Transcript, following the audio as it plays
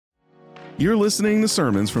You're listening to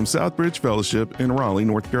sermons from Southbridge Fellowship in Raleigh,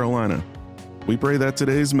 North Carolina. We pray that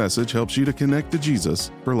today's message helps you to connect to Jesus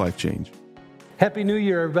for life change. Happy New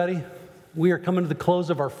Year, everybody. We are coming to the close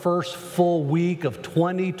of our first full week of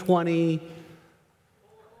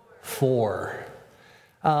 2024.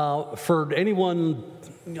 For anyone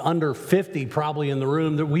under 50 probably in the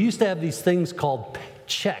room, we used to have these things called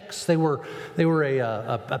checks. They were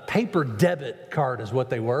a paper debit card is what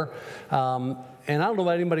they were. And I don't know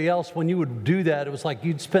about anybody else, when you would do that, it was like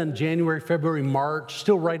you'd spend January, February, March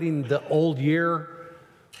still writing the old year.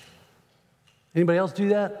 Anybody else do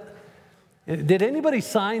that? Did anybody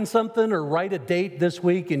sign something or write a date this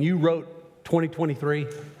week and you wrote 2023?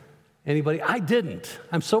 Anybody? I didn't.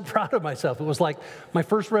 I'm so proud of myself. It was like my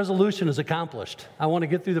first resolution is accomplished. I want to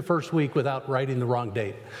get through the first week without writing the wrong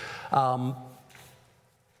date.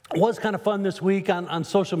 It was kind of fun this week on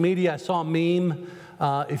social media. I saw a meme.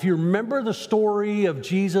 If you remember the story of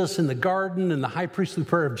Jesus in the garden and the high priestly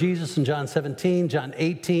prayer of Jesus in John 17, John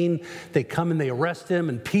 18, they come and they arrest him,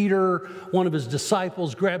 and Peter, one of his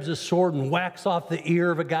disciples, grabs his sword and whacks off the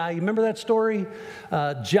ear of a guy. You remember that story?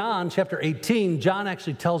 John chapter 18, John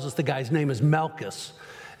actually tells us the guy's name is Malchus.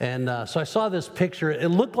 And so I saw this picture. It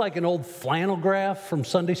looked like an old flannel graph from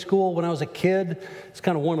Sunday school when I was a kid. It's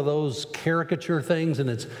kind of one of those caricature things, and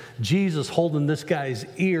it's Jesus holding this guy's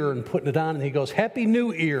ear and putting it on, and he goes, "Happy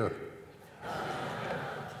New Ear."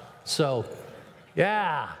 So,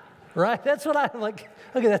 yeah, right? That's what I'm like.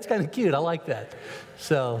 Okay, that's kind of cute. I like that.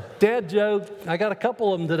 So, dad joke. I got a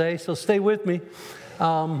couple of them today, so stay with me.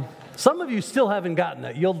 Some of you still haven't gotten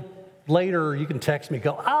it. Later, you can text me,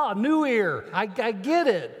 go, new ear, I get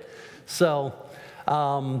it. So,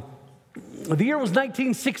 the year was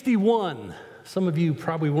 1961. Some of you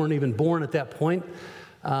probably weren't even born at that point.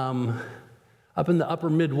 Up in the upper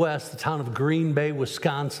Midwest, the town of Green Bay,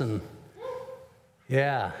 Wisconsin.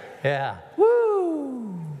 Yeah,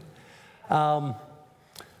 woo!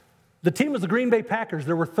 The team was the Green Bay Packers.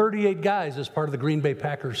 There were 38 guys as part of the Green Bay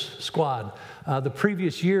Packers squad. The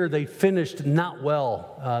previous year, they finished not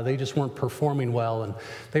well. They just weren't performing well. And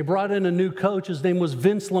they brought in a new coach. His name was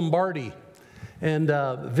Vince Lombardi. And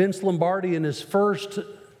Vince Lombardi, in his first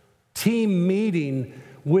team meeting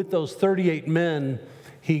with those 38 men,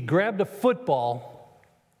 he grabbed a football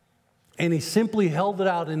and he simply held it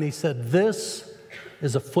out and he said, "This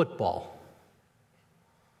is a football."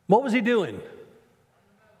 What was he doing?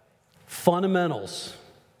 Fundamentals.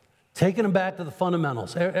 Taking them back to the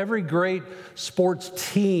fundamentals. Every great sports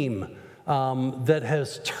team that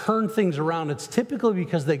has turned things around, it's typically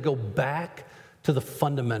because they go back to the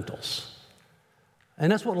fundamentals.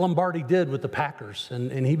 And that's what Lombardi did with the Packers.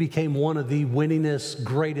 And he became one of the winningest,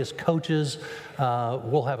 greatest coaches.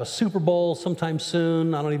 We'll have a Super Bowl sometime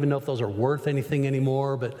soon. I don't even know if those are worth anything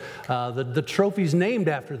anymore. But the trophy's named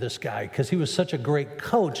after this guy because he was such a great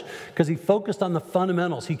coach, because he focused on the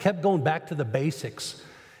fundamentals. He kept going back to the basics.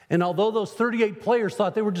 And although those 38 players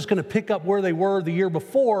thought they were just going to pick up where they were the year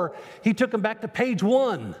before, he took them back to page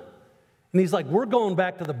 1. And he's like, we're going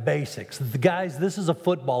back to the basics. The guys, this is a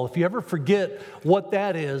football. If you ever forget what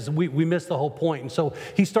that is, we miss the whole point. And so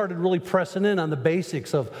he started really pressing in on the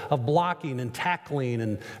basics of blocking and tackling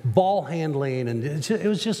and ball handling. And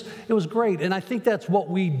it was great. And I think that's what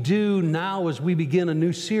we do now as we begin a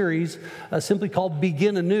new series simply called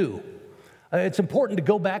Begin Anew. It's important to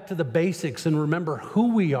go back to the basics and remember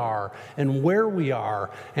who we are and where we are.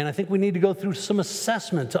 And I think we need to go through some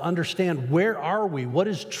assessment to understand where are we, what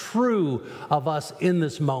is true of us in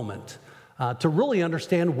this moment, to really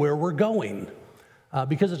understand where we're going.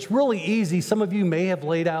 Because it's really easy. Some of you may have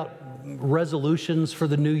laid out resolutions for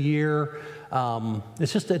the new year.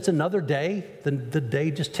 It's another day. The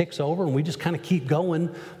day just ticks over and we just kind of keep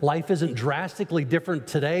going. Life isn't drastically different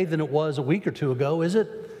today than it was a week or two ago, is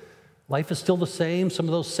it? Life is still the same. Some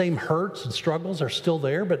of those same hurts and struggles are still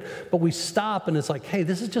there, but we stop and it's like, hey,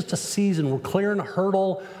 this is just a season. We're clearing a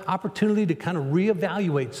hurdle, opportunity to kind of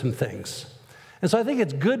reevaluate some things. And so I think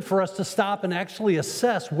it's good for us to stop and actually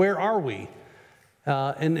assess, where are we?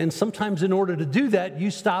 And sometimes in order to do that,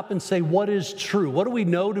 you stop and say, what is true? What do we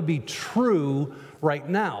know to be true right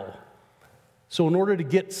now? So in order to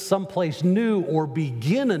get someplace new or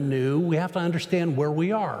begin anew, we have to understand where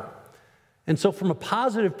we are. And so from a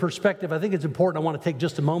positive perspective, I think it's important. I want to take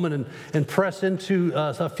just a moment and press into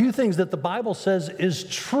a few things that the Bible says is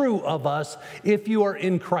true of us if you are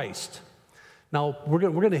in Christ. Now, we're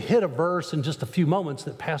going to hit a verse in just a few moments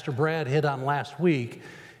that Pastor Brad hit on last week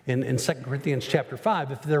in 2 Corinthians chapter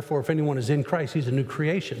 5. If anyone is in Christ, he's a new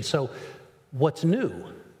creation. So what's new?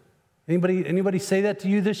 Anybody say that to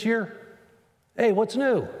you this year? Hey, what's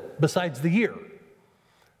new besides the year?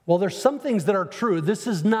 Well, there's some things that are true. This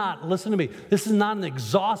is not, listen to me, this is not an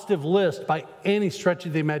exhaustive list by any stretch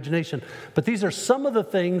of the imagination. But these are some of the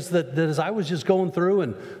things that as I was just going through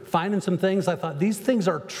and finding some things, I thought these things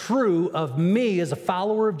are true of me as a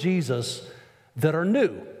follower of Jesus that are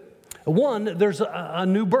new. One, there's a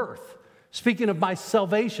new birth. Speaking of my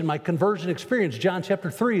salvation, my conversion experience, John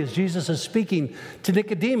chapter 3, as Jesus is speaking to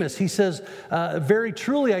Nicodemus, he says, very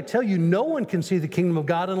truly I tell you, no one can see the kingdom of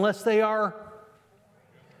God unless they are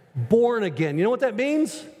born again. You know what that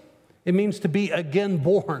means? It means to be again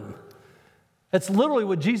born. That's literally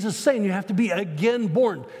what Jesus is saying. You have to be again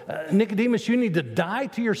born. Nicodemus, you need to die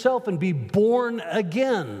to yourself and be born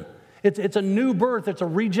again. It's a new birth. It's a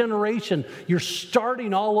regeneration. You're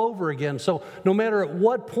starting all over again. So no matter at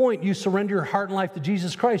what point you surrender your heart and life to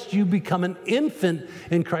Jesus Christ, you become an infant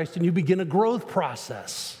in Christ and you begin a growth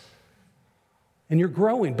process. And you're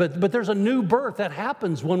growing. But there's a new birth that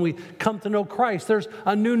happens when we come to know Christ. There's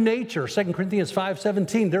a new nature. 2 Corinthians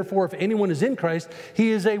 5:17. Therefore, if anyone is in Christ,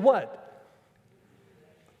 he is a what?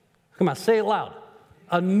 Come on, say it loud.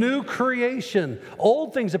 A new creation.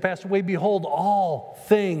 Old things have passed away. Behold, all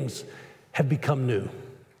things have become new.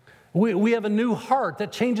 We have a new heart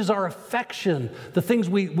that changes our affection, the things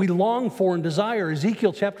we long for and desire.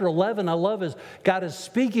 Ezekiel chapter 11, I love as God is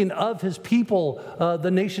speaking of his people, the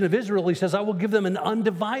nation of Israel. He says, I will give them an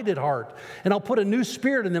undivided heart, and I'll put a new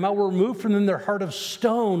spirit in them. I will remove from them their heart of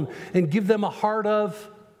stone and give them a heart of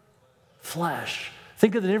flesh.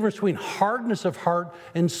 Think of the difference between hardness of heart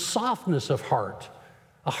and softness of heart.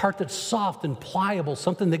 A heart that's soft and pliable,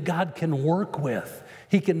 something that God can work with.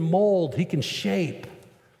 He can mold, he can shape.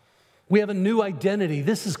 We have a new identity.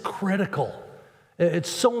 This is critical. It's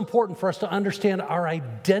so important for us to understand our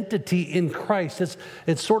identity in Christ.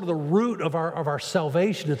 It's sort of the root of our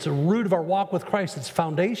salvation. It's the root of our walk with Christ. It's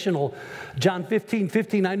foundational. John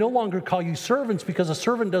 15:15, I no longer call you servants because a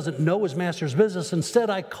servant doesn't know his master's business. Instead,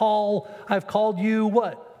 I've called you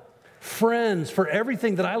what? Friends. For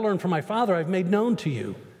everything that I learned from my Father, I've made known to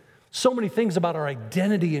you. So many things about our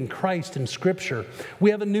identity in Christ in Scripture.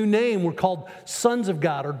 We have a new name. We're called sons of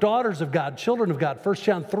God or daughters of God, children of God. 1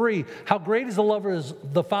 John 3, how great is the love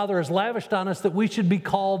the Father has lavished on us that we should be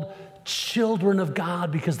called children of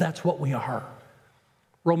God, because that's what we are.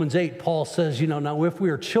 Romans 8, Paul says, now if we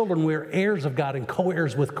are children, we are heirs of God and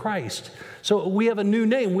co-heirs with Christ. So we have a new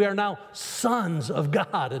name. We are now sons of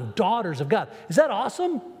God and daughters of God. Is that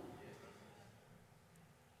awesome?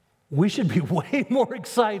 We should be way more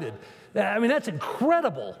excited. I mean, that's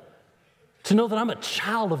incredible to know that I'm a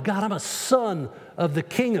child of God. I'm a son of the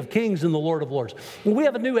King of Kings and the Lord of Lords. Well, we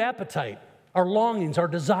have a new appetite, our longings, our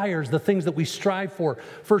desires, the things that we strive for.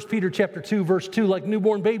 1 Peter chapter 2, verse 2, like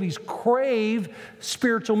newborn babies, crave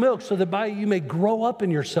spiritual milk so that by it you may grow up in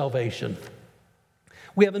your salvation.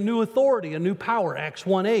 We have a new authority, a new power, Acts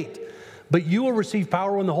 1:8. But you will receive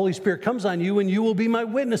power when the Holy Spirit comes on you, and you will be my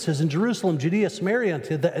witnesses in Jerusalem, Judea, Samaria, and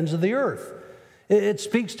to the ends of the earth. It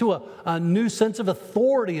speaks to a new sense of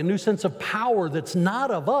authority, a new sense of power that's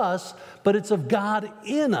not of us, but it's of God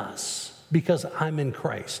in us, because I'm in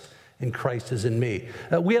Christ, and Christ is in me.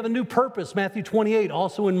 We have a new purpose, Matthew 28,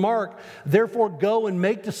 also in Mark. Therefore, go and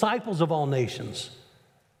make disciples of all nations.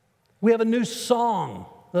 We have a new song.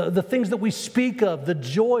 The things that we speak of, the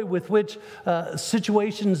joy with which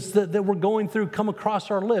situations that we're going through come across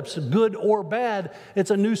our lips, good or bad,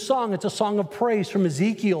 it's a new song. It's a song of praise from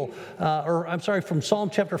from Psalm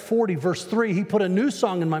chapter 40, verse 3. He put a new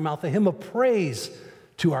song in my mouth, a hymn of praise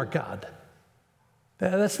to our God.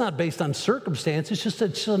 That's not based on circumstance. It's just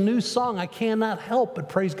a new song. I cannot help but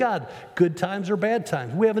praise God, good times or bad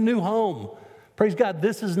times. We have a new home. Praise God,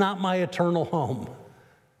 this is not my eternal home.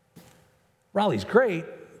 Raleigh's great.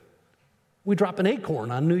 We drop an acorn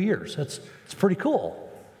on New Year's. It's pretty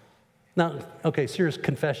cool. Now, okay, serious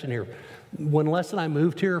confession here. When Les and I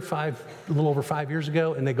moved here a little over 5 years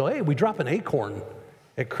ago, and they go, hey, we drop an acorn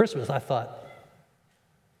at Christmas, I thought,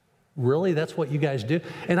 really? That's what you guys do?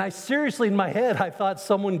 And I seriously, in my head, I thought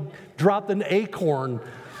someone dropped an acorn,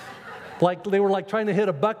 like they were like trying to hit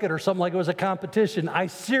a bucket or something, like it was a competition. I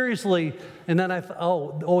seriously, and then I thought,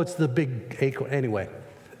 oh, it's the big acorn. Anyway.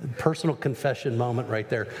 Personal confession moment right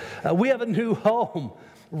there. We have a new home.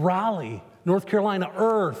 Raleigh, North Carolina.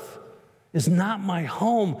 Earth is not my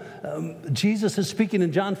home. Jesus is speaking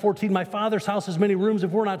in John 14, my Father's house has many rooms. If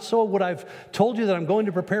we're not so, would I've told you that I'm going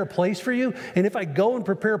to prepare a place for you? And if I go and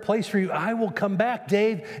prepare a place for you, I will come back,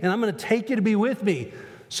 Dave, and I'm going to take you to be with me,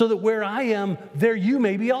 so that where I am, there you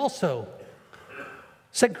may be also.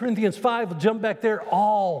 2 Corinthians 5, we'll jump back there.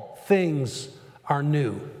 All things are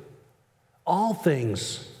new. All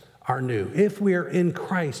things are new. If we are in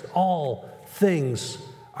Christ, all things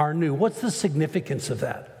are new. What's the significance of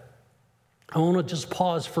that? I want to just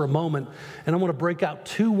pause for a moment, and I want to break out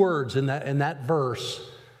two words in that verse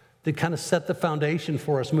that kind of set the foundation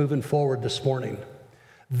for us moving forward this morning.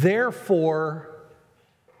 Therefore,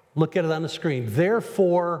 look at it on the screen.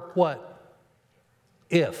 Therefore, what?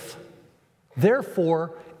 If.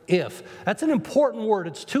 Therefore, if. That's an important word.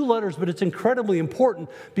 It's two letters, but it's incredibly important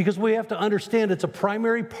because we have to understand it's a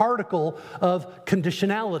primary particle of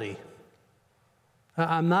conditionality.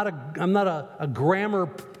 I'm not a grammar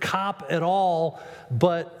cop at all,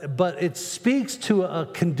 but it speaks to a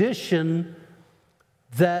condition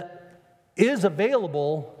that is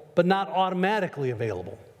available, but not automatically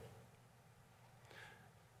available.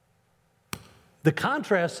 The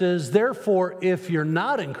contrast is, therefore, if you're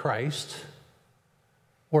not in Christ,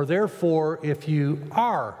 or therefore, if you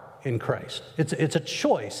are in Christ. It's a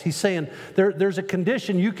choice. He's saying there's a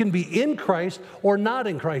condition. You can be in Christ or not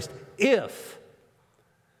in Christ, if.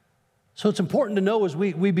 So it's important to know as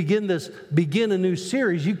we begin a new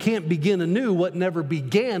series, you can't begin anew what never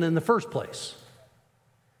began in the first place.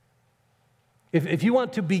 If you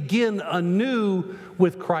want to begin anew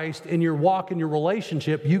with Christ in your walk and your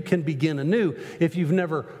relationship, you can begin anew. If you've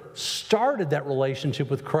never started that relationship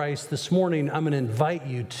with Christ, this morning I'm going to invite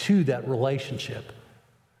you to that relationship.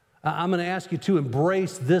 I'm going to ask you to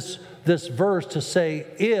embrace this verse to say,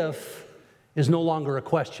 if is no longer a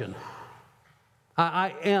question.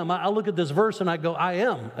 I am. I look at this verse and I go, I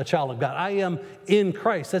am a child of God. I am in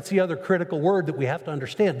Christ. That's the other critical word that we have to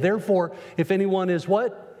understand. Therefore, if anyone is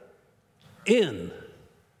what? In.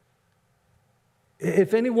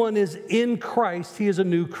 If anyone is in Christ, he is a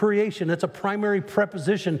new creation. That's a primary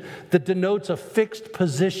preposition that denotes a fixed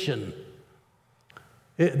position.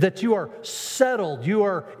 That you are settled, you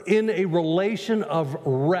are in a relation of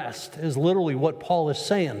rest, is literally what Paul is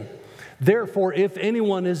saying. Therefore, if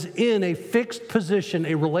anyone is in a fixed position,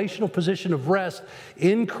 a relational position of rest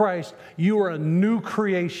in Christ, you are a new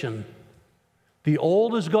creation. The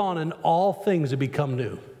old is gone and all things have become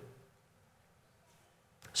new.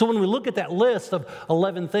 So when we look at that list of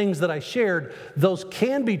 11 things that I shared, those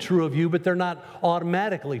can be true of you, but they're not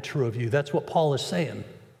automatically true of you. That's what Paul is saying.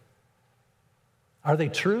 Are they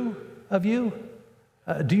true of you?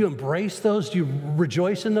 Do you embrace those? Do you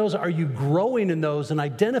rejoice in those? Are you growing in those and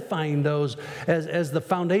identifying those as the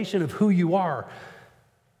foundation of who you are?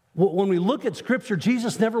 When we look at Scripture,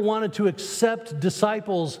 Jesus never wanted to accept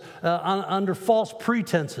disciples under false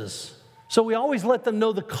pretenses. So we always let them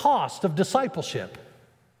know the cost of discipleship.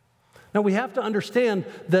 Now, we have to understand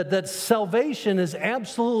that salvation is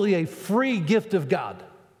absolutely a free gift of God,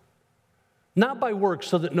 not by works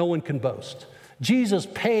so that no one can boast. Jesus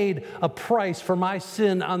paid a price for my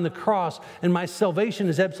sin on the cross, and my salvation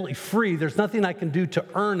is absolutely free. There's nothing I can do to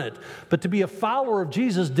earn it. But to be a follower of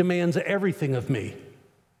Jesus demands everything of me.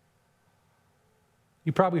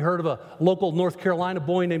 You probably heard of a local North Carolina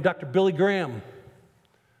boy named Dr. Billy Graham,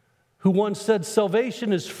 who once said,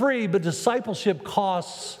 salvation is free, but discipleship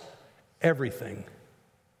costs everything.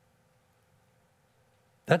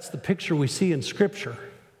 That's the picture we see in Scripture.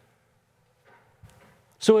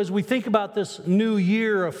 So as we think about this new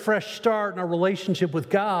year, a fresh start in our relationship with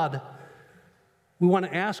God, we want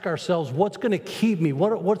to ask ourselves, what's going to keep me?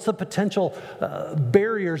 What's the potential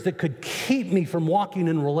barriers that could keep me from walking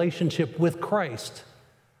in relationship with Christ?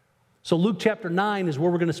 So Luke chapter 9 is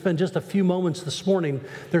where we're going to spend just a few moments this morning.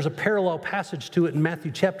 There's a parallel passage to it in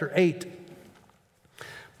Matthew chapter 8.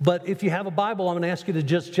 But if you have a Bible, I'm going to ask you to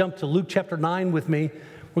just jump to Luke chapter 9 with me.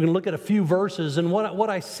 We're going to look at a few verses. And what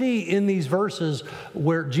I see in these verses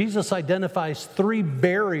where Jesus identifies three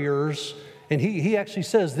barriers, and he actually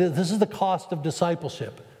says this is the cost of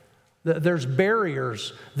discipleship. There's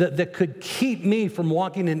barriers that could keep me from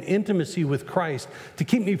walking in intimacy with Christ, to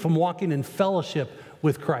keep me from walking in fellowship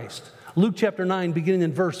with Christ. Luke chapter 9, beginning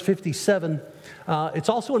in verse 57. It's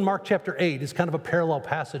also in Mark chapter 8. It's kind of a parallel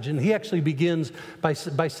passage. And he actually begins by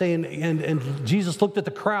saying, and Jesus looked at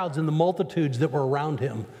the crowds and the multitudes that were around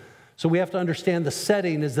him. So we have to understand the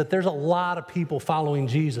setting is that there's a lot of people following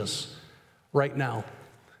Jesus right now.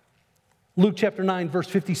 Luke chapter 9, verse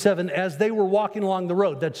 57, as they were walking along the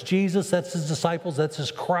road, that's Jesus, that's his disciples, that's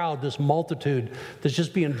his crowd, this multitude that's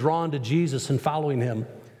just being drawn to Jesus and following him.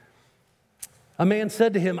 A man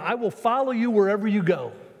said to him, I will follow you wherever you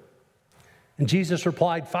go. And Jesus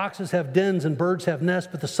replied, foxes have dens and birds have nests,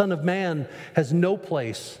 but the Son of Man has no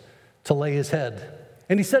place to lay his head.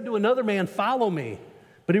 And he said to another man, follow me.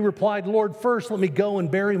 But he replied, Lord, first let me go and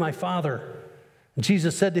bury my father. And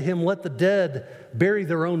Jesus said to him, let the dead bury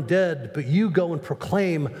their own dead, but you go and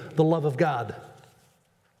proclaim the love of God.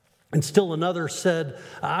 And still another said,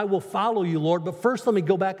 I will follow you, Lord, but first let me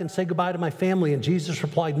go back and say goodbye to my family. And Jesus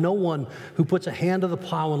replied, no one who puts a hand to the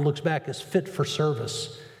plow and looks back is fit for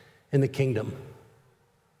service in the kingdom.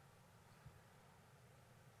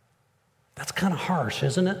 That's kind of harsh,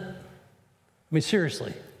 isn't it? I mean,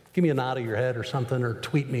 seriously, give me a nod of your head or something, or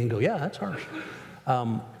tweet me and go, yeah, that's harsh.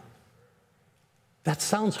 That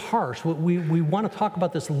sounds harsh. We want to talk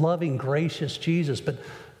about this loving, gracious Jesus, but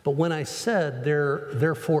when I said,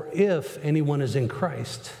 therefore, if anyone is in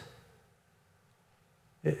Christ,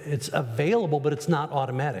 it's available, but it's not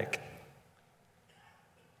automatic.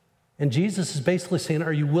 And Jesus is basically saying,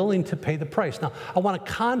 are you willing to pay the price? Now, I want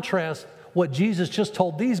to contrast what Jesus just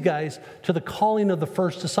told these guys to the calling of the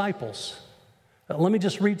first disciples. Let me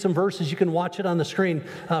just read some verses. You can watch it on the screen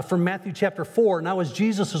from Matthew chapter 4. Now, as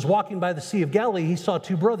Jesus was walking by the Sea of Galilee, he saw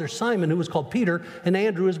two brothers, Simon, who was called Peter, and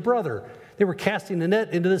Andrew, his brother. They were casting a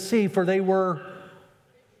net into the sea, for they were,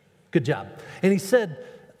 good job. And he said,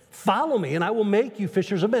 follow me, and I will make you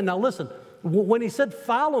fishers of men. Now listen, when he said,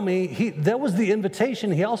 follow me, that was the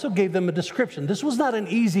invitation. He also gave them a description. This was not an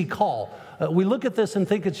easy call. We look at this and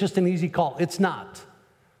think it's just an easy call. It's not.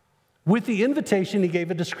 With the invitation, he gave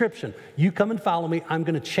a description. You come and follow me, I'm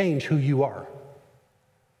going to change who you are.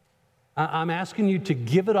 I'm asking you to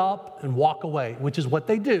give it up and walk away, which is what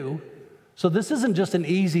they do. So this isn't just an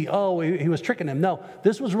easy, he was tricking him. No,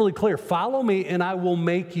 this was really clear. Follow me and I will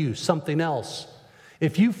make you something else.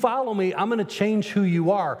 If you follow me, I'm going to change who you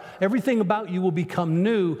are. Everything about you will become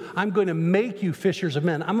new. I'm going to make you fishers of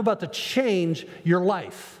men. I'm about to change your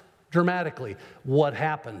life dramatically. What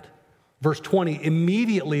happened? Verse 20,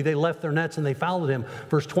 immediately they left their nets and they followed him.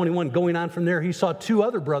 Verse 21, going on from there, he saw two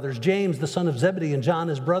other brothers, James, the son of Zebedee, and John,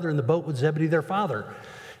 his brother, in the boat with Zebedee, their father.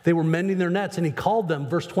 They were mending their nets, and he called them.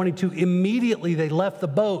 Verse 22, immediately they left the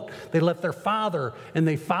boat, they left their father, and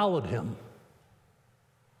they followed him.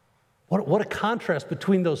 What a contrast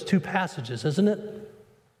between those two passages, isn't it?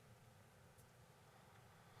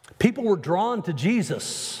 People were drawn to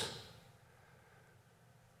Jesus.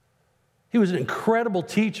 He was an incredible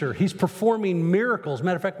teacher. He's performing miracles.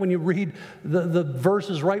 Matter of fact, when you read the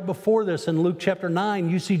verses right before this in Luke chapter 9,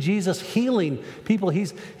 you see Jesus healing people.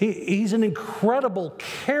 He's an incredible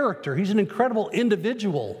character. He's an incredible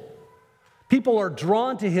individual. People are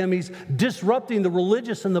drawn to him. He's disrupting the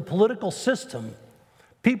religious and the political system.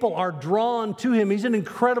 People are drawn to him. He's an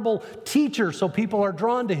incredible teacher, so people are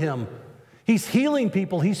drawn to him. He's healing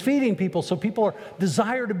people. He's feeding people, so people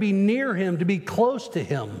desire to be near him, to be close to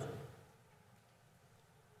him.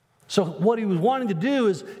 So what he was wanting to do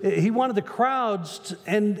is he wanted the crowds,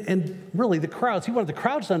 and really the crowds, he wanted the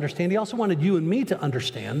crowds to understand. He also wanted you and me to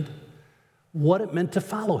understand what it meant to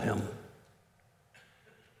follow him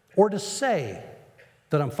or to say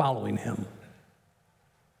that I'm following him.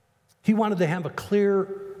 He wanted to have a clear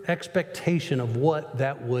expectation of what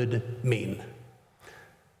that would mean.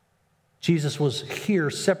 Jesus was here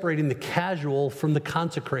separating the casual from the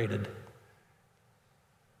consecrated.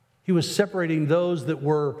 He was separating those that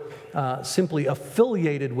were simply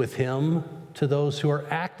affiliated with him to those who are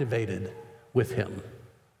activated with him.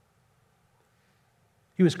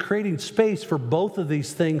 He was creating space for both of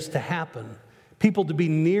these things to happen. People to be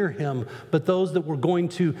near him, but those that were going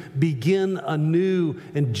to begin anew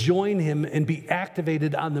and join him and be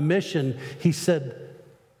activated on the mission, he said,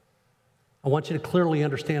 I want you to clearly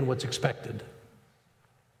understand what's expected.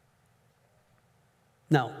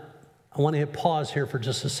 Now, I want to hit pause here for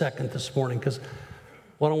just a second this morning because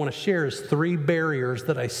what I want to share is 3 barriers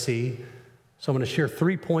that I see. So I'm going to share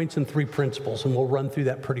 3 points and 3 principles, and we'll run through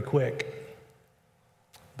that pretty quick.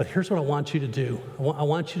 But here's what I want you to do. I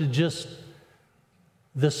want you to just,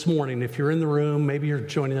 this morning, if you're in the room, maybe you're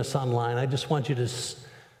joining us online, I just want you to,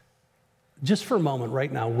 just for a moment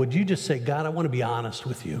right now, would you just say, God, I want to be honest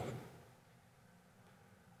with you.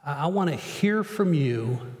 I want to hear from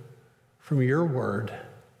you, from your word.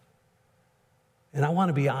 And I want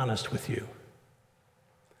to be honest with you.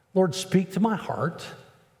 Lord, speak to my heart.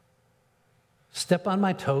 Step on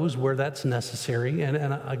my toes where that's necessary. And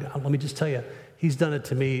let me just tell you, he's done it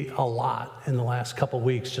to me a lot in the last couple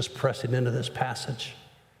weeks, just pressing into this passage.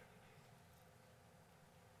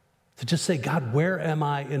 To just say, God, where am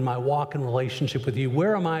I in my walk and relationship with you?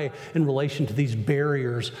 Where am I in relation to these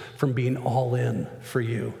barriers from being all in for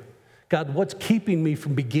you? God, what's keeping me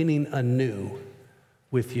from beginning anew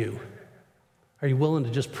with you? Are you willing to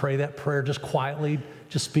just pray that prayer just quietly?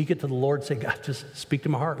 Just speak it to the Lord. Say, God, just speak to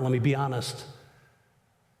my heart and let me be honest.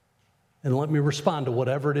 And let me respond to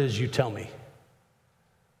whatever it is you tell me.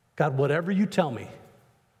 God, whatever you tell me.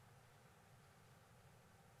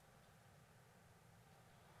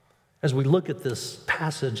 As we look at this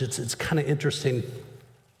passage, it's kind of interesting.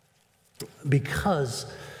 because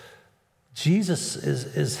Jesus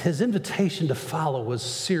his invitation to follow was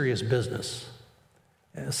serious business.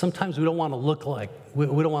 Sometimes we don't want to look we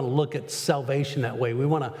don't want to look at salvation that way. We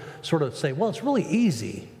want to sort of say, well, it's really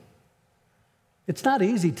easy. It's not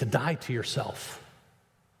easy to die to yourself.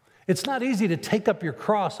 It's not easy to take up your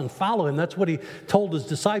cross and follow him. That's what he told his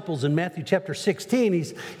disciples in Matthew chapter 16.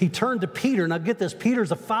 He turned to Peter. Now get this,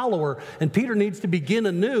 Peter's a follower, and Peter needs to begin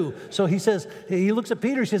anew. So he looks at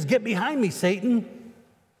Peter, he says, get behind me, Satan.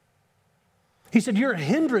 He said, you're a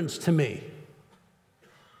hindrance to me.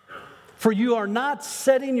 For you are not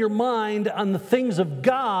setting your mind on the things of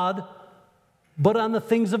God, but on the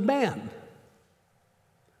things of man.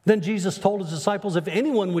 Then Jesus told his disciples, if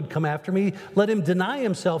anyone would come after me, let him deny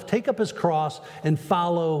himself, take up his cross, and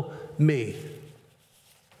follow me.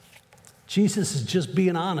 Jesus is just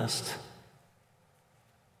being honest.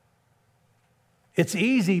 It's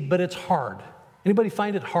easy, but it's hard. Anybody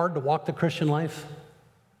find it hard to walk the Christian life?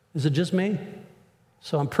 Is it just me?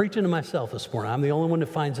 So I'm preaching to myself this morning. I'm the only one that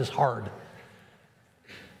finds this hard.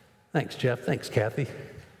 Thanks, Jeff. Thanks, Kathy.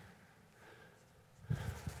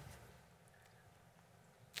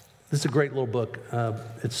 This is a great little book.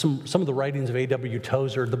 It's some of the writings of A.W.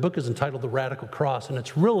 Tozer. The book is entitled The Radical Cross, and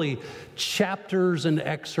it's really chapters and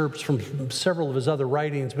excerpts from several of his other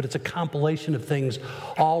writings, but it's a compilation of things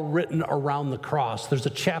all written around the cross. There's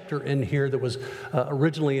a chapter in here that was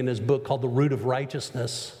originally in his book called The Root of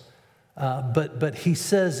Righteousness. But he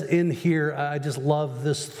says in here, I just love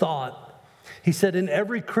this thought. He said, in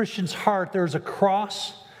every Christian's heart, there's a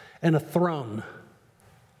cross and a throne.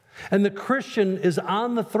 And the Christian is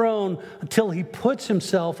on the throne until he puts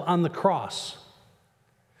himself on the cross.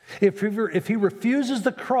 If he refuses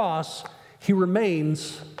the cross, he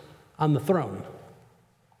remains on the throne.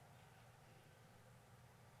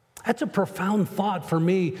 That's a profound thought for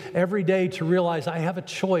me every day, to realize I have a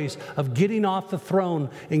choice of getting off the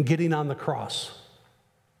throne and getting on the cross.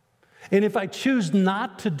 And if I choose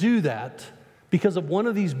not to do that because of one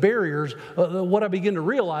of these barriers, what I begin to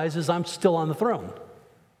realize is I'm still on the throne.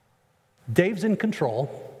 Dave's in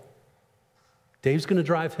control. Dave's going to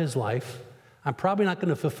drive his life. I'm probably not going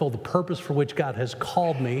to fulfill the purpose for which God has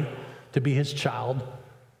called me to be his child,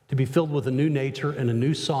 to be filled with a new nature and a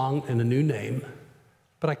new song and a new name.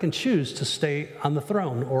 But I can choose to stay on the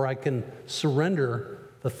throne, or I can surrender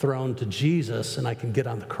the throne to Jesus and I can get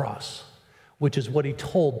on the cross, which is what he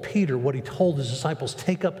told Peter, what he told his disciples.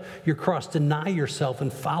 Take up your cross, deny yourself,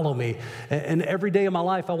 and follow me. And every day of my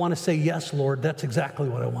life, I want to say, yes, Lord, that's exactly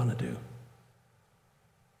what I want to do.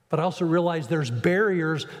 But I also realize there's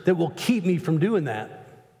barriers that will keep me from doing that.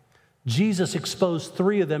 Jesus exposed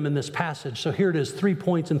 3 of them in this passage. So here it is, 3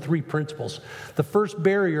 points and 3 principles. The first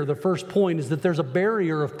barrier, the first point is that there's a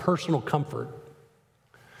barrier of personal comfort.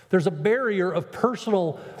 There's a barrier of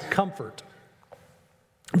personal comfort.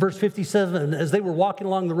 Verse 57, as they were walking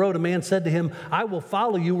along the road, a man said to him, I will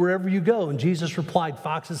follow you wherever you go. And Jesus replied,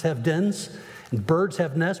 foxes have dens and birds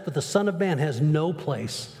have nests, but the Son of Man has no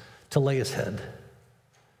place to lay his head.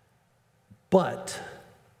 But,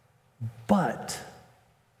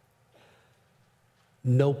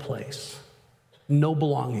 no place, no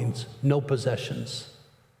belongings, no possessions.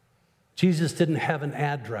 Jesus didn't have an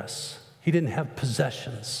address. He didn't have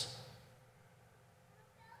possessions.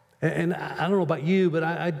 And I don't know about you, but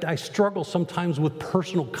I struggle sometimes with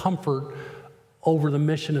personal comfort over the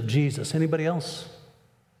mission of Jesus. Anybody else?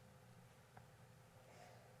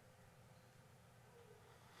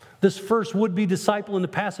 This first would-be disciple in the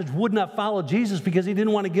passage would not follow Jesus because he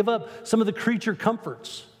didn't want to give up some of the creature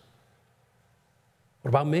comforts. What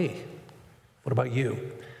about me? What about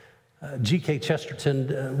you? G.K.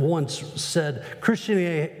 Chesterton once said,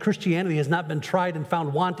 Christianity has not been tried and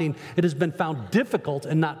found wanting. It has been found difficult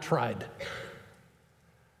and not tried.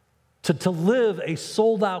 To live a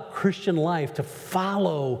sold-out Christian life, to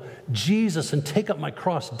follow Jesus and take up my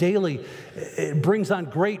cross daily, it brings on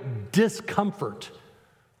great discomfort.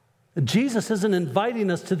 Jesus isn't inviting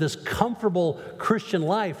us to this comfortable Christian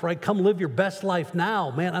life, right? Come live your best life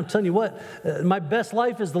now. Man, I'm telling you what, my best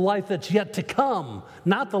life is the life that's yet to come,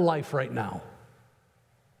 not the life right now.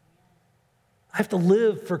 I have to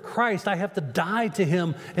live for Christ. I have to die to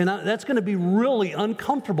him, and that's going to be really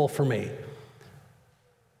uncomfortable for me.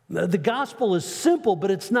 The gospel is simple,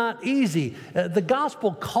 but it's not easy. The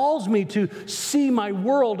gospel calls me to see my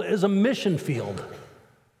world as a mission field.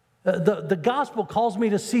 The gospel calls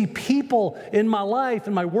me to see people in my life,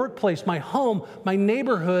 in my workplace, my home, my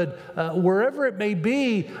neighborhood, wherever it may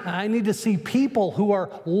be. I need to see people who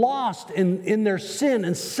are lost in their sin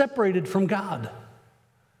and separated from God.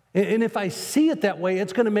 And if I see it that way,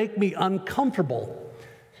 it's going to make me uncomfortable.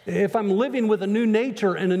 if I'm living with a new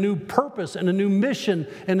nature and a new purpose and a new mission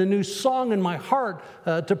and a new song in my heart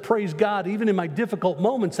to praise God, even in my difficult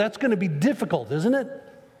moments, that's going to be difficult, isn't it?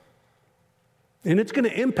 And it's going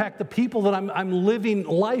to impact the people that I'm living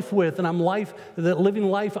life with and I'm living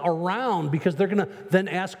life around, because they're going to then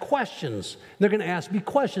ask questions. They're going to ask me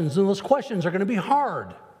questions, and those questions are going to be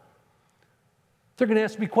hard. They're going to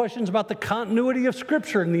ask me questions about the continuity of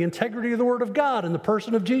Scripture and the integrity of the Word of God and the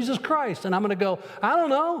person of Jesus Christ. And I'm going to go, I don't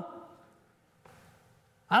know.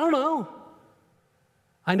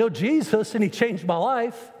 I know Jesus, and He changed my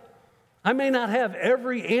life. I may not have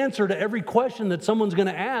every answer to every question that someone's going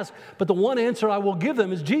to ask, but the one answer I will give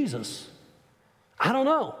them is Jesus. I don't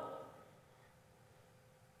know.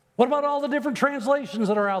 What about all the different translations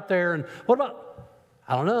that are out there? And what about,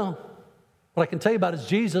 I don't know. What I can tell you about is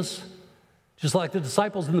Jesus. Just like the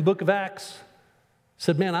disciples in the book of Acts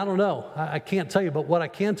said, man, I don't know. I can't tell you, but what I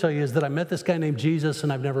can tell you is that I met this guy named Jesus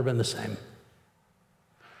and I've never been the same.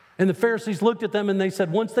 And the Pharisees looked at them and they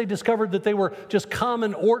said, once they discovered that they were just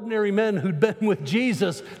common, ordinary men who'd been with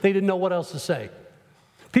Jesus, they didn't know what else to say.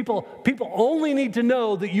 People only need to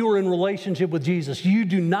know that you are in relationship with Jesus. You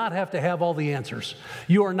do not have to have all the answers.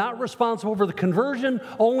 You are not responsible for the conversion,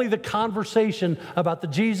 only the conversation about the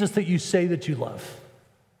Jesus that you say that you love.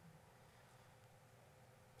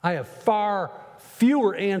 I have far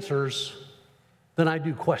fewer answers than I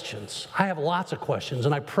do questions. I have lots of questions,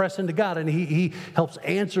 and I press into God, and He helps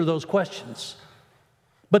answer those questions.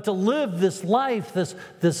 But to live this life,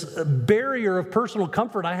 this barrier of personal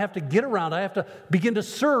comfort, I have to get around. I have to begin to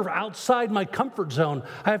serve outside my comfort zone.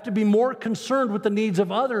 I have to be more concerned with the needs of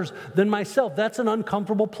others than myself. That's an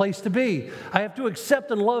uncomfortable place to be. I have to accept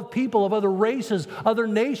and love people of other races, other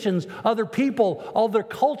nations, other people, all their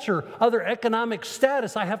culture, other economic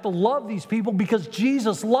status. I have to love these people because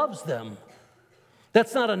Jesus loves them.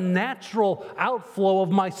 That's not a natural outflow of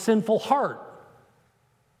my sinful heart.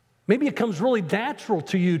 Maybe it comes really natural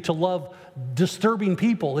to you to love disturbing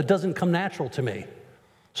people. It doesn't come natural to me.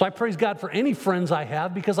 So I praise God for any friends I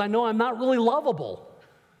have because I know I'm not really lovable.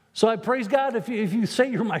 So I praise God if you say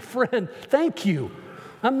you're my friend, thank you.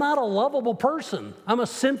 I'm not a lovable person. I'm a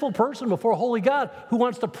sinful person before a holy God who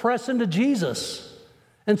wants to press into Jesus.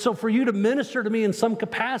 And so for you to minister to me in some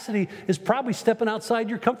capacity is probably stepping outside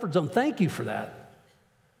your comfort zone. Thank you for that.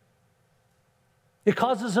 It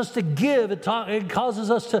causes us to give. It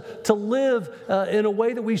causes us to live in a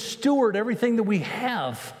way that we steward everything that we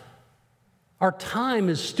have. Our time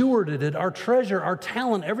is stewarded. Our treasure, our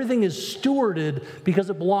talent, everything is stewarded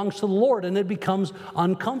because it belongs to the Lord, and it becomes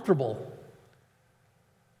uncomfortable.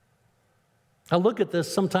 I look at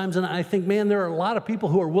this sometimes and I think, man, there are a lot of people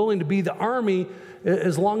who are willing to be the army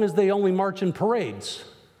as long as they only march in parades.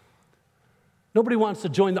 Nobody wants to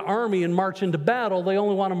join the army and march into battle. They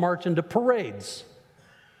only want to march into parades.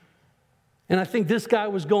 And I think this guy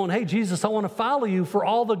was going, hey, Jesus, I want to follow you for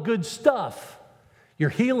all the good stuff. You're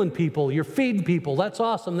healing people. You're feeding people. That's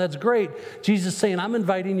awesome. That's great. Jesus is saying, I'm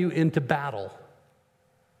inviting you into battle.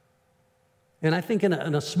 And I think in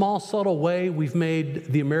a small, subtle way, we've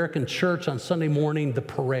made the American church on Sunday morning the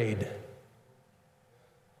parade.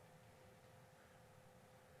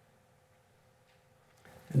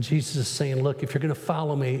 And Jesus is saying, look, if you're going to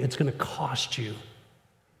follow me, it's going to cost you.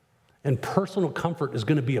 And personal comfort is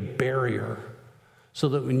going to be a barrier so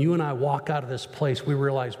that when you and I walk out of this place, we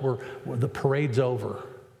realize the parade's over.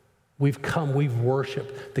 We've come, we've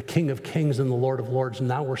worshiped the King of Kings and the Lord of Lords, and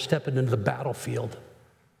now we're stepping into the battlefield.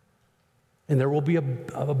 And there will be a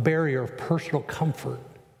barrier of personal comfort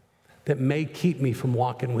that may keep me from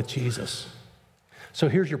walking with Jesus. So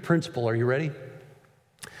here's your principle. Are you ready?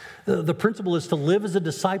 The principle is to live as a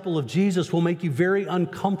disciple of Jesus will make you very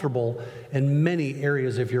uncomfortable in many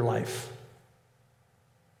areas of your life.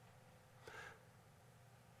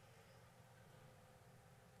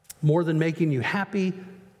 More than making you happy,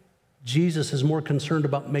 Jesus is more concerned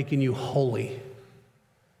about making you holy.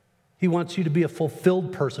 He wants you to be a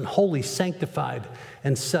fulfilled person, holy, sanctified,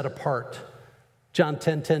 and set apart. John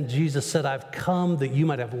 10:10, Jesus said, I've come that you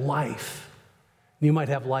might have life. You might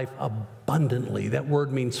have life abundantly. That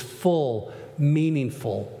word means full,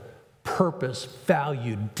 meaningful, purpose,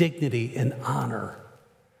 value, dignity, and honor.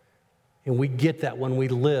 And we get that when we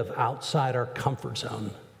live outside our comfort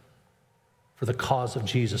zone for the cause of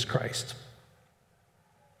Jesus Christ.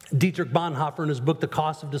 Dietrich Bonhoeffer, in his book, The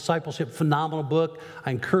Cost of Discipleship, phenomenal book.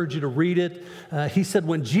 I encourage you to read it. He said,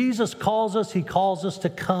 when Jesus calls us, he calls us to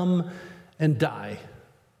come and die.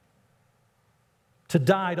 To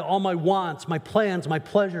die to all my wants, my plans, my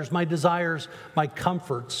pleasures, my desires, my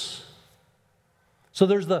comforts. So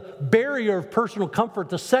there's the barrier of personal comfort.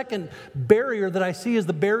 The second barrier that I see is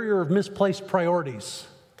the barrier of misplaced priorities.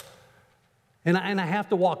 And I have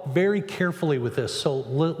to walk very carefully with this, so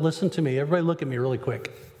listen to me. Everybody look at me really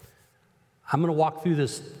quick. I'm going to walk through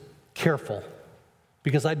this careful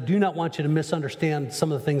because I do not want you to misunderstand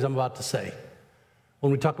some of the things I'm about to say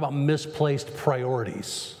when we talk about misplaced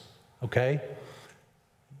priorities, okay?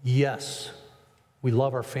 Yes, we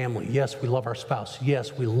love our family. Yes, we love our spouse.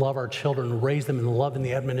 Yes, we love our children and raise them in the love and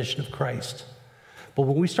the admonition of Christ. But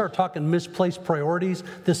when we start talking misplaced priorities,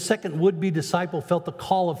 this second would-be disciple felt the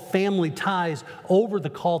call of family ties over the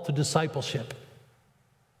call to discipleship.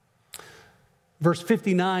 Verse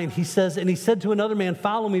 59, he says, and he said to another man,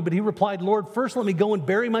 follow me, but he replied, Lord, first let me go and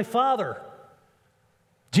bury my father.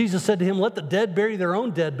 Jesus said to him, let the dead bury their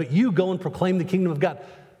own dead, but you go and proclaim the kingdom of God.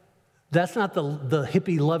 That's not the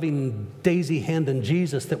hippie-loving, daisy-handing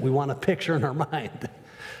Jesus that we want to picture in our mind.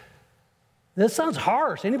 That sounds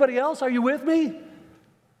harsh. Anybody else? Are you with me?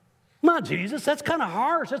 Come on, Jesus, that's kind of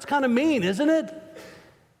harsh. That's kind of mean, isn't it?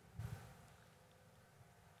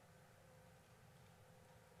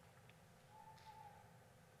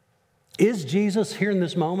 Is Jesus here in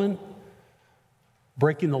this moment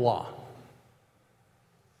breaking the law?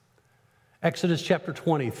 Exodus chapter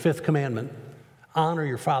 20, 5th commandment, honor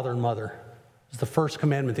your father and mother. It's the first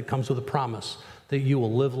commandment that comes with a promise that you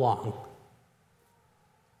will live long.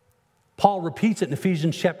 Paul repeats it in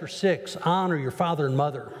Ephesians chapter 6, honor your father and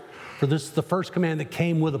mother. For this is the first command that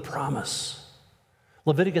came with a promise.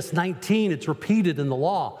 Leviticus 19, it's repeated in the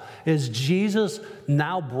law. Is Jesus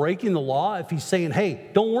now breaking the law if he's saying, hey,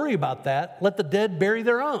 don't worry about that, let the dead bury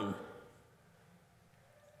their own?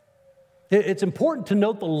 It's important to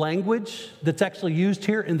note the language that's actually used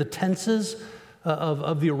here in the tenses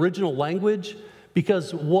of the original language,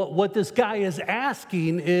 because what this guy is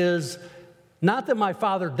asking is, not that my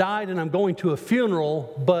father died and I'm going to a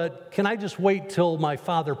funeral, but can I just wait till my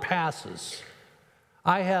father passes?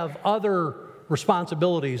 I have other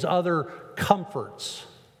responsibilities, other comforts.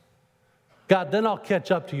 God, then I'll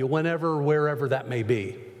catch up to you whenever, wherever that may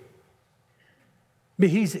be. But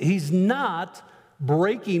he's not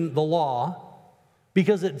breaking the law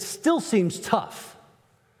because it still seems tough.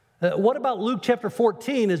 What about Luke chapter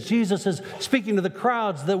 14 as Jesus is speaking to the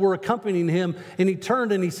crowds that were accompanying him, and he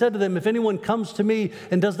turned and he said to them, if anyone comes to me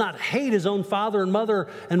and does not hate his own father and mother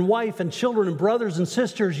and wife and children and brothers and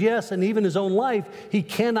sisters, yes, and even his own life, he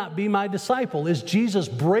cannot be my disciple. Is Jesus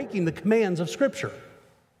breaking the commands of Scripture?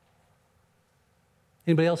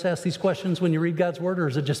 Anybody else ask these questions when you read God's word, or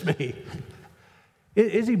is it just me?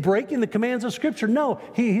 Is he breaking the commands of Scripture? No,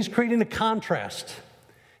 he's creating a contrast.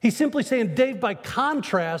 He's simply saying, Dave, by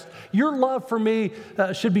contrast, your love for me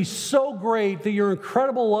should be so great that your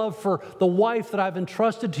incredible love for the wife that I've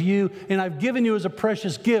entrusted to you and I've given you as a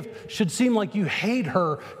precious gift should seem like you hate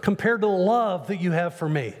her compared to the love that you have for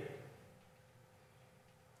me.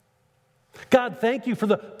 God, thank you for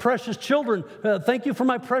the precious children. Thank you for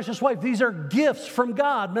my precious wife. These are gifts from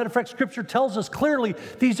God. Matter of fact, Scripture tells us clearly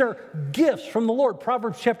these are gifts from the Lord.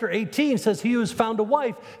 Proverbs chapter 18 says, he who has found a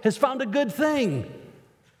wife has found a good thing.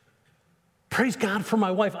 Praise God for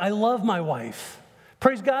my wife. I love my wife.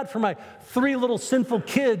 Praise God for my 3 little sinful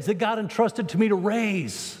kids that God entrusted to me to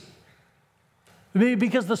raise.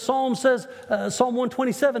 Because the Psalm says, Psalm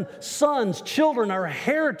 127, sons, children are a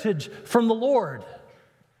heritage from the Lord.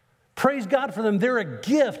 Praise God for them. They're a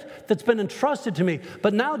gift that's been entrusted to me.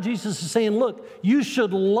 But now Jesus is saying, look, you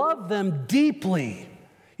should love them deeply.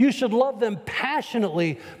 You should love them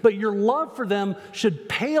passionately, but your love for them should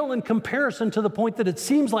pale in comparison to the point that it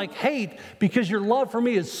seems like hate because your love for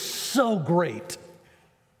me is so great.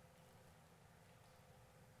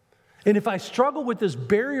 And if I struggle with this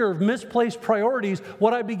barrier of misplaced priorities,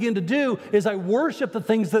 what I begin to do is I worship the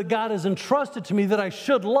things that God has entrusted to me that I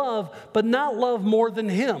should love, but not love more than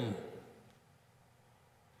Him.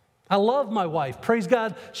 I love my wife. Praise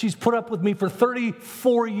God, she's put up with me for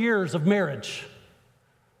 34 years of marriage.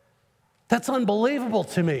 That's unbelievable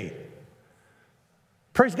to me.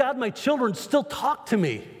 Praise God, my children still talk to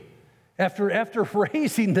me after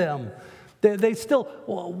raising them. They still,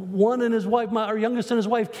 one and his wife, our youngest and his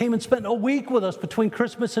wife came and spent a week with us between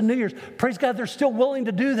Christmas and New Year's. Praise God, they're still willing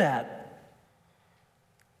to do that.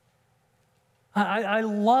 I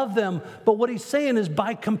love them, but what he's saying is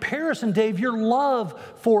by comparison, Dave, your love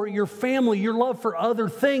for your family, your love for other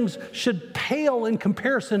things should pale in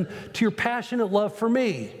comparison to your passionate love for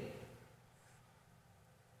me.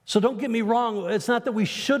 So don't get me wrong, it's not that we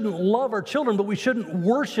shouldn't love our children, but we shouldn't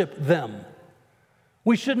worship them.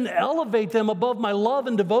 We shouldn't elevate them above my love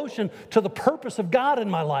and devotion to the purpose of God in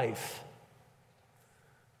my life.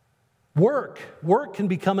 Work can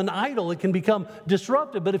become an idol. It can become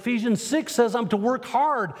disruptive. But Ephesians 6 says I'm to work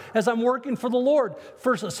hard as I'm working for the Lord.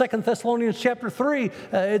 2 Thessalonians chapter 3,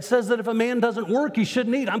 it says that if a man doesn't work, he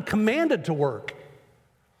shouldn't eat. I'm commanded to work.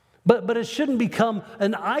 But it shouldn't become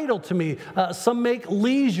an idol to me. Some make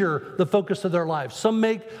leisure the focus of their lives. Some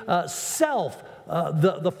make self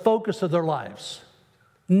the focus of their lives.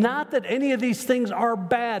 Not that any of these things are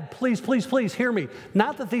bad. Please, please, please hear me.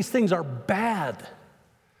 Not that these things are bad.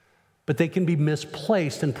 But they can be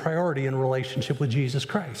misplaced in priority in relationship with Jesus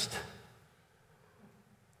Christ.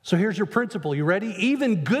 So here's your principle. You ready?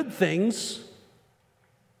 Even good things.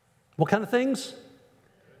 What kind of things?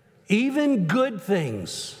 Even good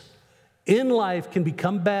things in life can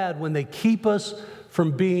become bad when they keep us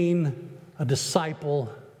from being a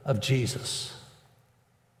disciple of Jesus.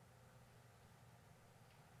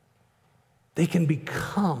 They can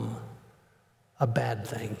become a bad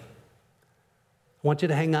thing. I want you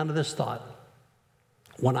to hang on to this thought.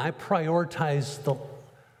 When I prioritize the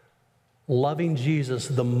loving Jesus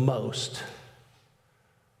the most,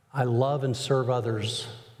 I love and serve others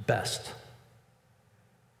best.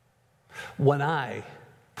 When I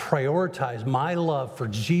prioritize my love for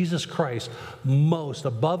Jesus Christ most,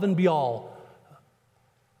 above and beyond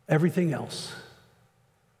everything else,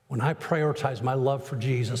 when I prioritize my love for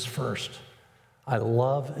Jesus first, I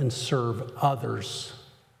love and serve others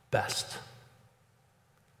best.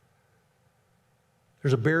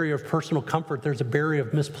 There's a barrier of personal comfort. There's a barrier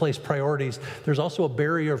of misplaced priorities. There's also a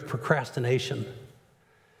barrier of procrastination.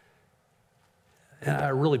 And I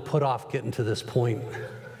really put off getting to this point.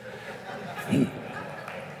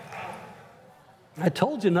 I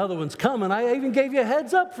told you another one's coming. I even gave you a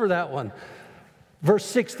heads up for that one. Verse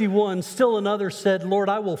 61, still another said, Lord,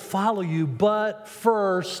 I will follow you, but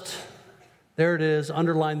first, there it is,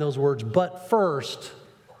 underline those words, but first,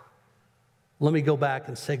 let me go back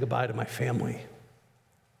and say goodbye to my family.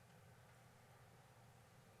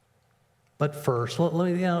 But first, let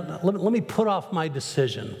me put off my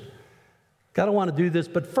decision. God, I want to do this,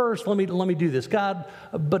 but first, let me do this. God,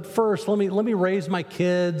 but first, let me raise my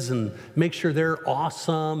kids and make sure they're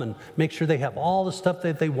awesome and make sure they have all the stuff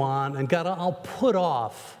that they want. And God, I'll put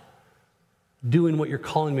off doing what you're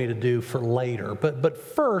calling me to do for later. But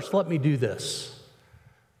first, let me do this.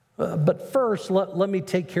 But first, let me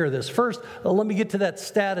take care of this. First, let me get to that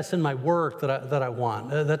status in my work that I want.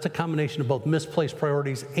 That's a combination of both misplaced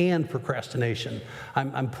priorities and procrastination.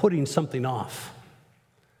 I'm putting something off.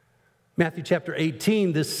 Matthew chapter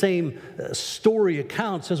 18, this same story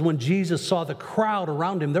account says when Jesus saw the crowd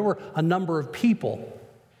around him, there were a number of people.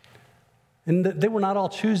 And they were not all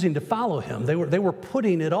choosing to follow him. They were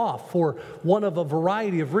putting it off for one of a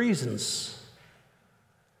variety of reasons.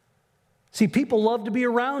 See, people love to be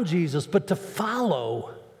around Jesus, but to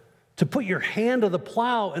follow, to put your hand to the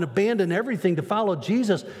plow and abandon everything to follow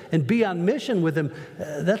Jesus and be on mission with him,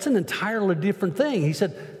 that's an entirely different thing. He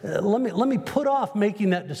said, let me put off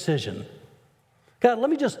making that decision. God, let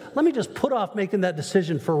me just put off making that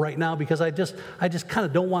decision for right now because I just kind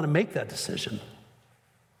of don't want to make that decision.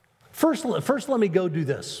 First, let me go do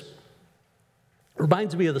this. It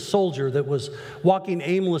reminds me of the soldier that was walking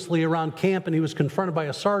aimlessly around camp and he was confronted by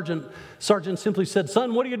a sergeant. Sergeant simply said,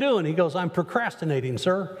 son, what are you doing? He goes, I'm procrastinating,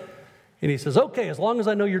 sir. And he says, okay, as long as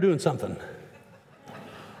I know you're doing something.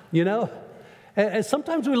 You know? And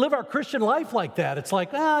sometimes we live our Christian life like that. It's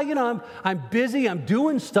like, I'm busy, I'm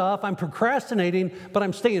doing stuff, I'm procrastinating, but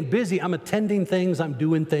I'm staying busy. I'm attending things, I'm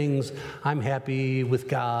doing things, I'm happy with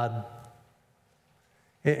God.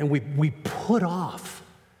 And we put off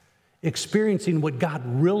experiencing what God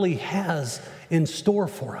really has in store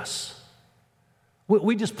for us.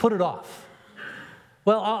 We just put it off.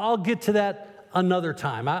 Well, I'll get to that another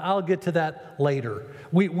time. I'll get to that later.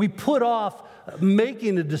 We put off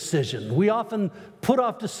making a decision. We often put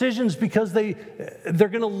off decisions because they're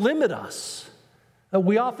going to limit us.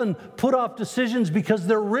 We often put off decisions because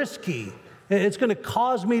they're risky. It's going to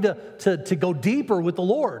cause me to go deeper with the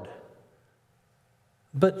Lord.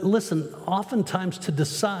 But listen, oftentimes to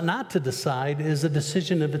decide not to decide is a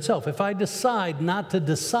decision of itself. If I decide not to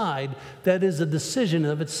decide, that is a decision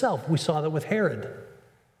of itself. We saw that with Herod.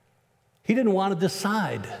 He didn't want to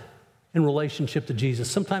decide in relationship to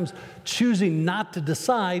Jesus. Sometimes choosing not to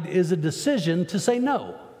decide is a decision to say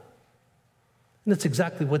no. And that's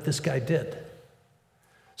exactly what this guy did.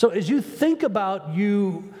 So as you think about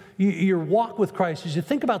your walk with Christ, as you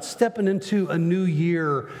think about stepping into a new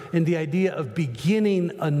year and the idea of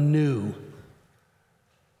beginning anew,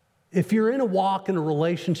 if you're in a walk in a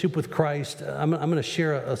relationship with Christ, I'm going to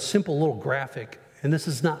share a simple little graphic. And this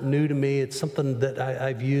is not new to me. It's something that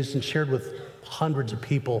I've used and shared with hundreds of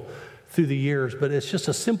people through the years, but it's just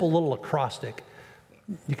a simple little acrostic.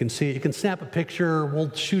 You can see it. You can snap a picture.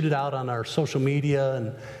 We'll shoot it out on our social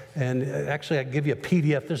media, and actually I give you a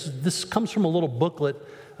PDF. This comes from a little booklet.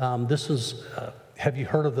 This is, have you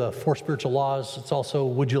heard of the 4 Spiritual Laws? It's also,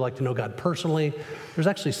 would you like to know God personally? There's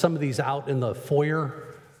actually some of these out in the foyer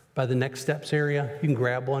by the Next Steps area. You can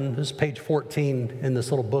grab one. This is page 14 in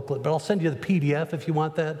this little booklet, but I'll send you the PDF if you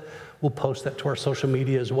want that. We'll post that to our social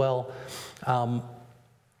media as well.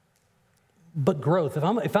 But growth, if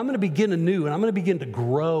I'm going to begin anew and I'm going to begin to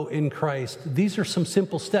grow in Christ, these are some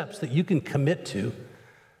simple steps that you can commit to.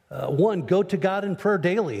 1, go to God in prayer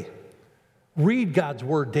daily. Read God's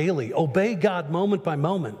word daily. Obey God moment by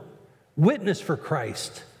moment. Witness for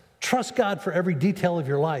Christ. Trust God for every detail of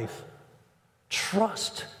your life.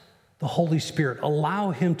 Trust the Holy Spirit.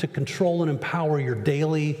 Allow Him to control and empower your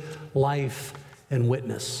daily life and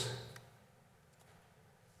witness.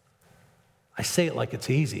 I say it like it's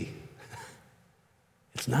easy.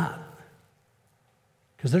 It's not.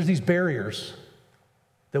 Because there's these barriers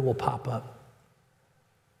that will pop up.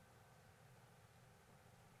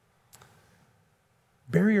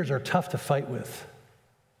 Barriers are tough to fight with.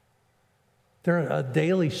 They're a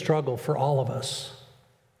daily struggle for all of us.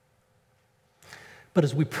 But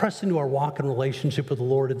as we press into our walk and relationship with the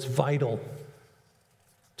Lord, it's vital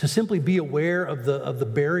to simply be aware of the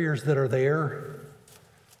barriers that are there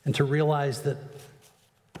and to realize that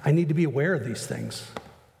I need to be aware of these things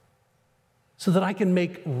so that I can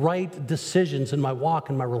make right decisions in my walk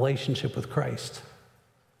and my relationship with Christ.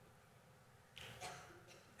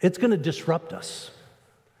 It's going to disrupt us.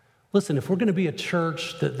 Listen, if we're going to be a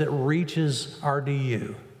church that reaches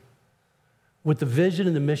RDU with the vision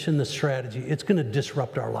and the mission, the strategy, it's going to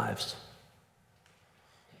disrupt our lives.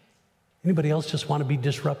 Anybody else just want to be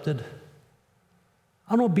disrupted?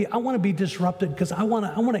 I want to be disrupted because I want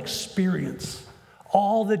to experience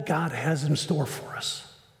all that God has in store for us.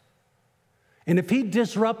 And if He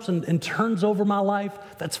disrupts and turns over my life,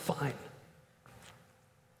 that's fine.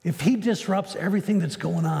 If He disrupts everything that's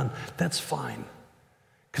going on, that's fine.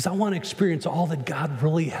 Because I want to experience all that God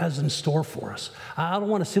really has in store for us. I don't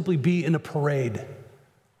want to simply be in a parade.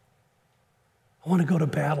 I want to go to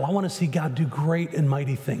battle. I want to see God do great and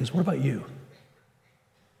mighty things. What about you?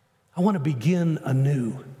 I want to begin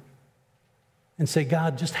anew and say,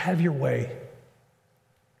 God, just have your way.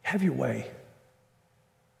 Have your way.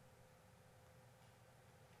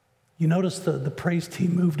 You notice the praise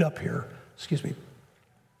team moved up here. Excuse me.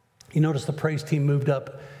 You notice the praise team moved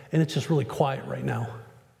up, and it's just really quiet right now.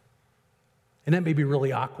 And that may be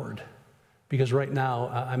really awkward because right now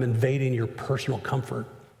I'm invading your personal comfort.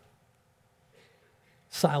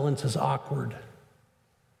 Silence is awkward.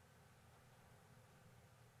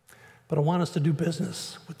 But I want us to do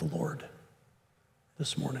business with the Lord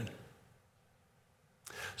this morning.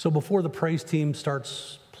 So before the praise team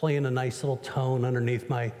starts playing a nice little tone underneath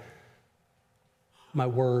my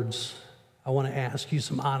words, I want to ask you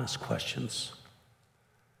some honest questions.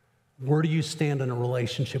 Where do you stand in a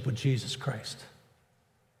relationship with Jesus Christ?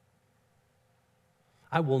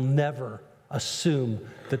 I will never assume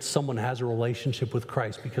that someone has a relationship with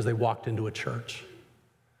Christ because they walked into a church.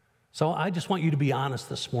 So I just want you to be honest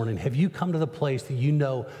this morning. Have you come to the place that you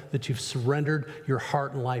know that you've surrendered your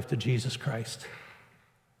heart and life to Jesus Christ?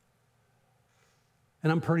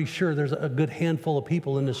 And I'm pretty sure there's a good handful of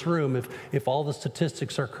people in this room, if all the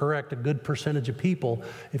statistics are correct, a good percentage of people,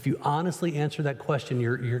 if you honestly answer that question,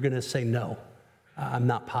 you're going to say, no, I'm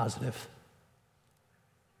not positive.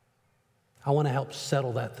 I want to help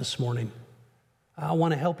settle that this morning. I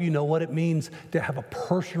want to help you know what it means to have a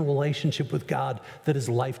personal relationship with God that is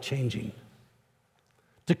life-changing.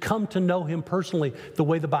 To come to know Him personally the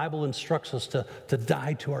way the Bible instructs us to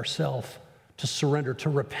die to ourselves, to surrender, to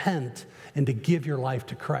repent, and to give your life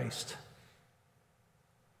to Christ.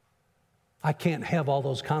 I can't have all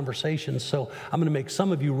those conversations, so I'm going to make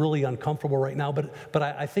some of you really uncomfortable right now, but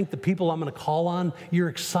I think the people I'm going to call on, you're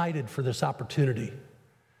excited for this opportunity.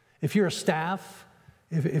 If you're a staff,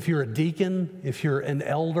 if you're a deacon, if you're an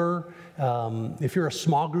elder, if you're a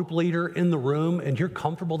small group leader in the room and you're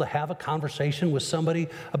comfortable to have a conversation with somebody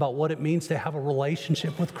about what it means to have a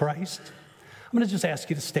relationship with Christ, I'm going to just ask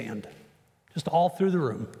you to stand, just all through the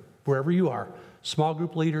room. Wherever you are, small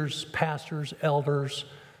group leaders, pastors, elders,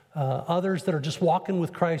 others that are just walking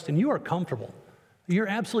with Christ, and you are comfortable. You're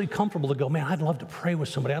absolutely comfortable to go, man, I'd love to pray with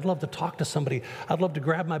somebody. I'd love to talk to somebody. I'd love to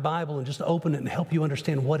grab my Bible and just open it and help you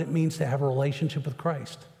understand what it means to have a relationship with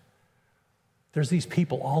Christ. There's these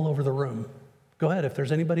people all over the room. Go ahead, if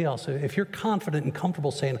there's anybody else. If you're confident and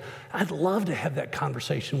comfortable saying, I'd love to have that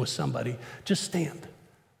conversation with somebody, just stand.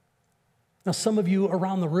 Now, some of you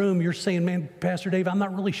around the room, you're saying, man, Pastor Dave, I'm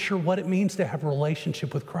not really sure what it means to have a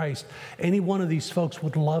relationship with Christ. Any one of these folks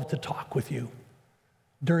would love to talk with you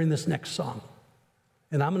during this next song.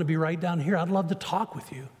 And I'm going to be right down here. I'd love to talk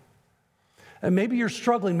with you. And maybe you're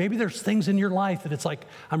struggling. Maybe there's things in your life that it's like,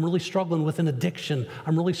 I'm really struggling with an addiction.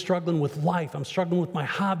 I'm really struggling with life. I'm struggling with my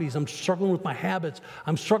hobbies. I'm struggling with my habits.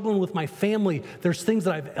 I'm struggling with my family. There's things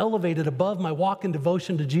that I've elevated above my walk in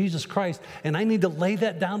devotion to Jesus Christ, and I need to lay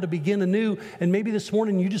that down to begin anew. And maybe this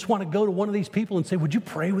morning you just want to go to one of these people and say, would you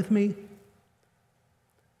pray with me?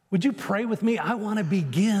 Would you pray with me? I want to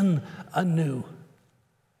begin anew.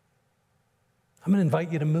 I'm going to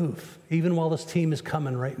invite you to move, even while this team is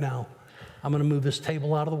coming right now. I'm going to move this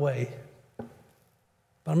table out of the way.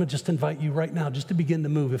 But I'm going to just invite you right now just to begin to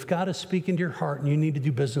move. If God is speaking to your heart and you need to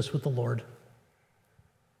do business with the Lord,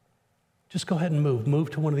 just go ahead and move. Move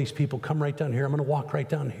to one of these people. Come right down here. I'm going to walk right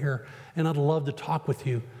down here, and I'd love to talk with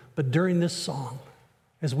you. But during this song,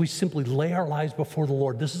 as we simply lay our lives before the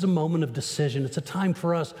Lord, this is a moment of decision. It's a time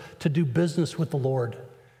for us to do business with the Lord.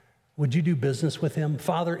 Would you do business with him?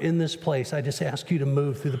 Father, in this place, I just ask you to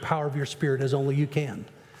move through the power of your Spirit as only you can.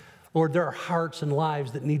 Lord, there are hearts and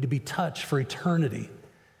lives that need to be touched for eternity.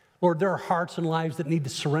 Lord, there are hearts and lives that need to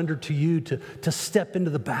surrender to you to step into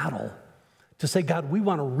the battle, to say, God, we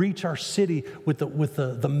want to reach our city with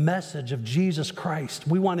the message of Jesus Christ.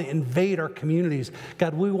 We want to invade our communities.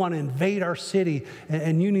 God, we want to invade our city,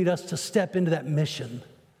 and you need us to step into that mission.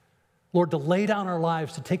 Lord, to lay down our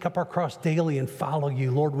lives, to take up our cross daily and follow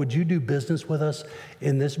you. Lord, would you do business with us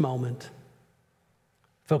in this moment?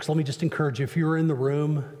 Folks, let me just encourage you, if you're in the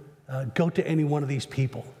room, go to any one of these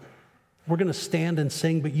people. We're going to stand and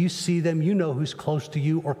sing, but you see them, you know who's close to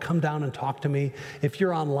you, or come down and talk to me. If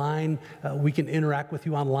you're online, we can interact with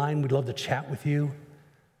you online. We'd love to chat with you.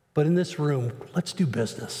 But in this room, let's do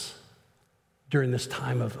business during this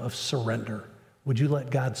time of surrender. Would you let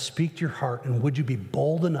God speak to your heart, and would you be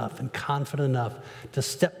bold enough and confident enough to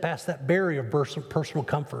step past that barrier of personal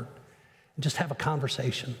comfort and just have a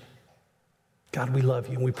conversation? God, we love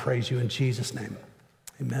you and we praise you in Jesus' name.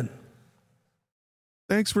 Amen.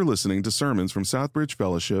 Thanks for listening to sermons from Southbridge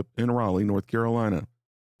Fellowship in Raleigh, North Carolina.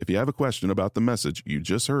 If you have a question about the message you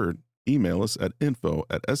just heard, email us at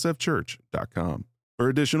info@sfchurch.com. For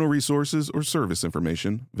additional resources or service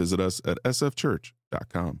information, visit us at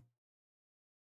sfchurch.com.